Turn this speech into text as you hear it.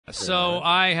So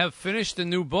I have finished the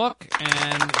new book,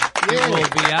 and it will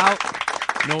be out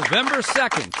November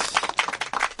 2nd.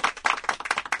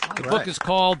 The book is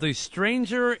called The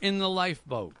Stranger in the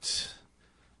Lifeboat.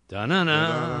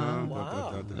 Da-na-na.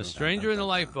 Wow. The Stranger in the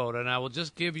Lifeboat, and I will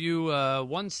just give you a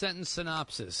one-sentence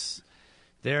synopsis.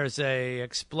 There's a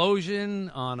explosion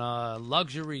on a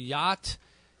luxury yacht,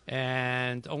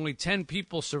 and only 10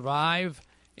 people survive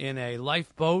in a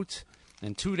lifeboat,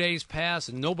 and 2 days pass,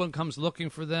 and no one comes looking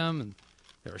for them, and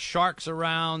there are sharks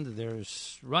around,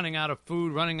 there's running out of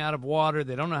food, running out of water,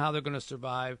 they don't know how they're going to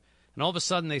survive, and all of a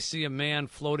sudden they see a man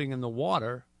floating in the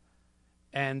water,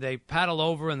 and they paddle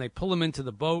over and they pull him into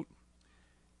the boat,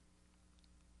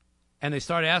 and they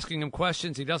start asking him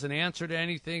questions. He doesn't answer to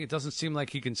anything. It doesn't seem like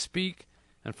he can speak.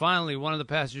 And finally, one of the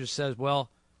passengers says,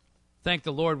 well, thank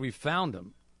the Lord we found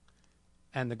him.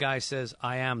 And the guy says,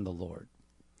 I am the Lord.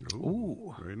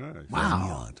 Ooh. Very nice.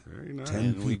 Wow. Very nice.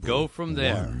 And we go from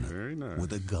there. Very nice.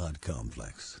 With a God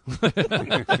complex.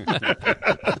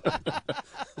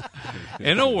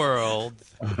 In a world.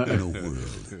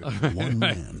 One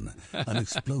man, an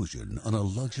explosion on a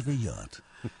luxury yacht.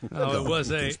 Oh, it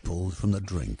was pulled from the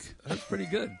drink. That's pretty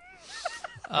good.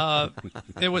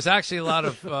 It was actually a lot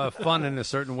of fun in a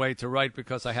certain way to write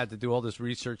because I had to do all this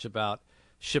research about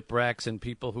shipwrecks and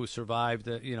people who survived,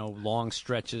 long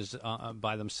stretches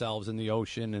by themselves in the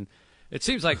ocean. And it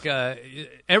seems like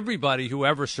everybody who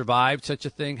ever survived such a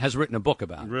thing has written a book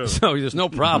about it. Really? So there's no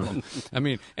problem. I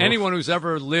mean, anyone who's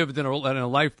ever lived in a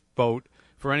lifeboat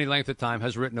for any length of time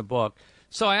has written a book.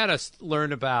 So I had to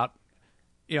learn about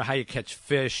how you catch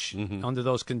fish under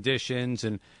those conditions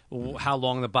and how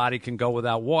long the body can go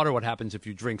without water, what happens if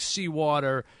you drink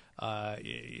seawater, all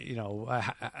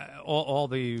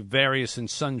the various and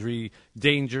sundry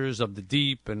dangers of the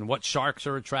deep and what sharks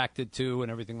are attracted to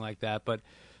and everything like that. But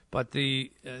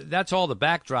that's all the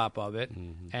backdrop of it.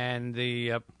 And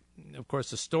of course,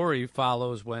 the story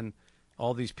follows when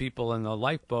all these people in the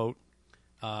lifeboat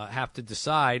have to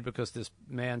decide because this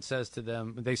man says to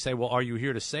them, they say, well, are you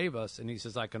here to save us? And he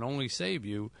says, I can only save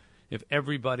you if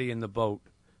everybody in the boat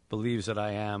believes that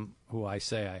I am who I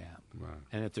say I am. Right.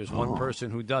 And if there's one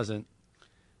person who doesn't,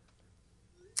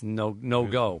 no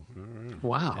go. Right.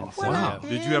 Wow. So, wow.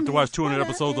 Did you have to watch 200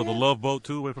 episodes of The Love Boat,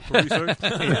 too, for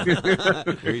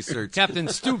research? Research. Captain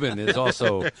Steuben is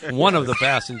also one of the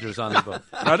passengers on the boat.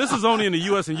 Now, this is only in the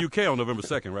U.S. and U.K. on November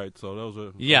 2nd, right? So those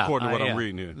are according to what I'm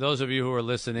reading here. Those of you who are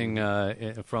listening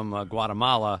from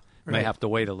Guatemala may have to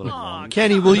wait a little longer.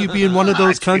 Kenny, will you be in one of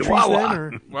those countries then?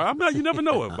 Or? Well, you never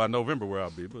know by November where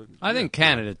I'll be. But I think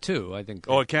Canada, too. I think.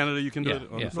 Oh, Canada, you can do it?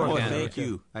 Yeah. Oh, thank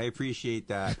you. I appreciate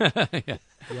that.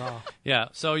 Yeah.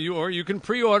 So you can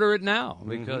pre-order it now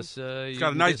because it's you got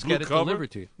a can nice just blue get it cover.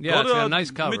 delivered to you. Yeah, it's got a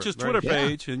nice cover. Mitch's Twitter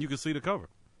page, and you can see the cover.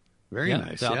 Very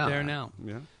nice. It's out there now.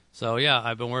 Yeah. So,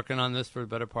 I've been working on this for the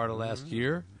better part of last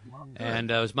year,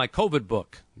 and it was my COVID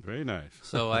book. Very nice.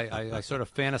 So I sort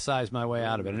of fantasized my way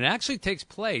out of it. And it actually takes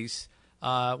place,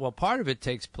 part of it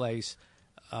takes place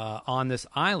on this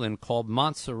island called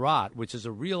Montserrat, which is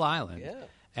a real island. Yeah.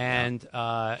 And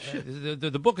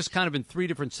the book is kind of in three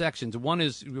different sections. One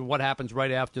is what happens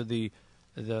right after the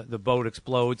boat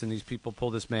explodes and these people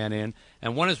pull this man in.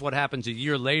 And one is what happens a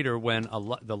year later when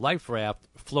the life raft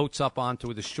floats up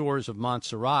onto the shores of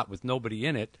Montserrat with nobody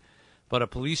in it, but a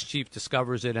police chief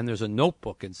discovers it and there's a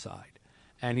notebook inside.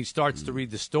 And he starts to read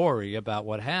the story about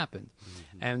what happened.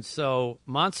 And so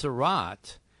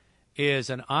Montserrat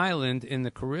is an island in the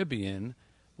Caribbean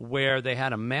where they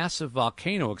had a massive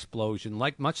volcano explosion,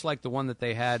 much like the one that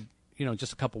they had,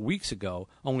 just a couple weeks ago,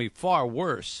 only far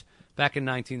worse, back in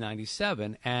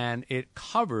 1997, and it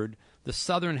covered the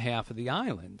southern half of the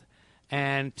island.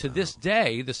 And to this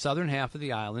day, the southern half of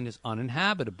the island is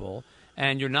uninhabitable,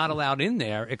 and you're not allowed in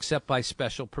there except by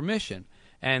special permission.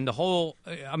 And all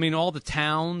the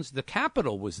towns, the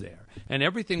capital was there, and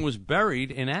everything was buried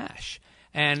in ash.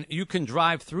 And you can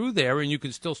drive through there, and you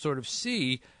can still sort of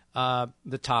see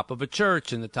the top of a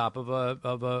church and the top of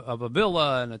a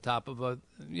villa and the top of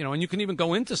and you can even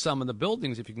go into some of the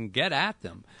buildings if you can get at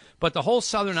them. But the whole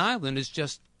southern island is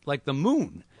just like the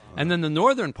moon. Wow. And then the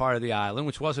northern part of the island,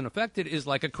 which wasn't affected, is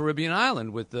like a Caribbean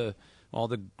island with all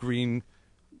the green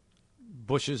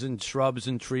bushes and shrubs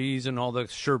and trees and all the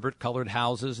sherbet-colored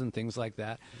houses and things like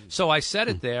that. So I set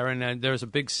it there, and there's a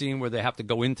big scene where they have to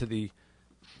go into the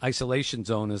isolation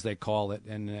zone, as they call it,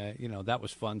 and that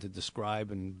was fun to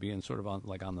describe and being sort of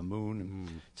on the moon.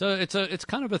 And so it's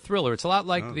kind of a thriller. It's a lot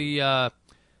like the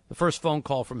the first phone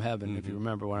call from heaven. If you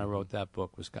remember when I wrote that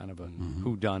book, was kind of a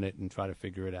whodunit and try to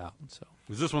figure it out. So.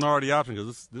 Is this one already out?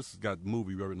 Because this has got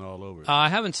movie written all over it. I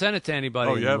haven't sent it to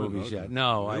anybody in the movies yet.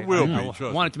 No, it will be.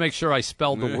 I wanted to make sure I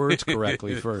spelled the words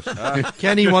correctly first.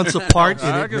 Kenny wants a part in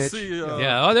it, I can Mitch. see.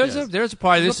 Yeah. Oh, there's a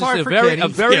part. This is a very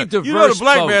diverse. You know, the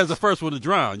black boat. man's the first one to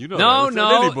drown. You know.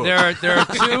 No. That.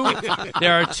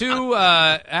 There are two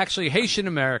actually Haitian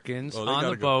Americans on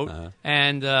the boat,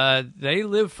 and they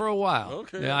live for a while.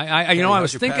 Okay. I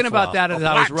was thinking about that as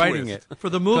I was writing it For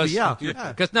the movie,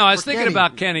 Because I was thinking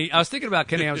about Kenny. I was thinking about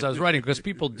Kenny as I was writing because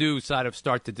people do sort of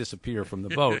start to disappear from the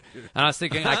boat, and I was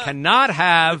thinking I cannot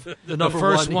have the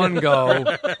first one go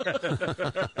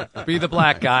be the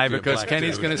black guy because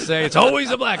Kenny's going to say it's always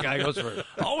the black guy goes first.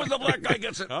 Always the black guy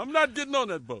gets it. I'm not getting on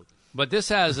that boat. But this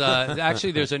has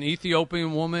actually there's an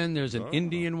Ethiopian woman, there's an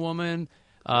Indian woman,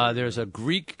 there's a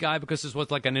Greek guy because this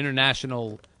was like an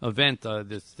international event.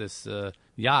 This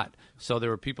yacht, so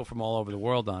there were people from all over the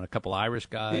world on. A couple Irish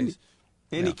guys.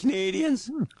 Any Canadians?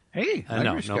 Hey,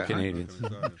 No Canadians.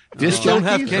 Just don't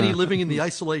have Kenny living in the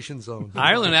isolation zone.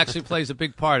 Ireland actually plays a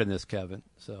big part in this, Kevin.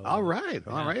 So all right,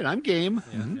 I'm game.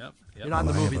 You're not in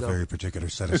the movie, I have though. a very particular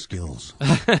set of skills.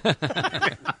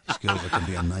 Skills that can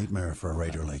be a nightmare for a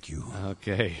writer like you.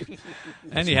 Okay.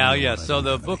 Anyhow, yes. So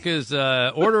the book is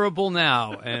orderable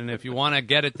now, and if you want to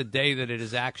get it the day that it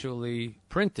is actually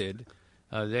printed,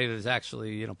 the day that it's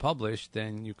actually published,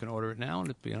 then you can order it now, and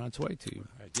it'll be on its way to you.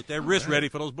 Get that wrist ready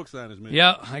for those book signers, man.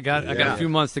 Yeah, I got a few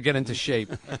months to get into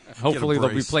shape. Hopefully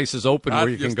there'll be places open where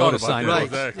you can go to sign Right.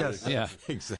 books. Exactly. Yeah. Exactly.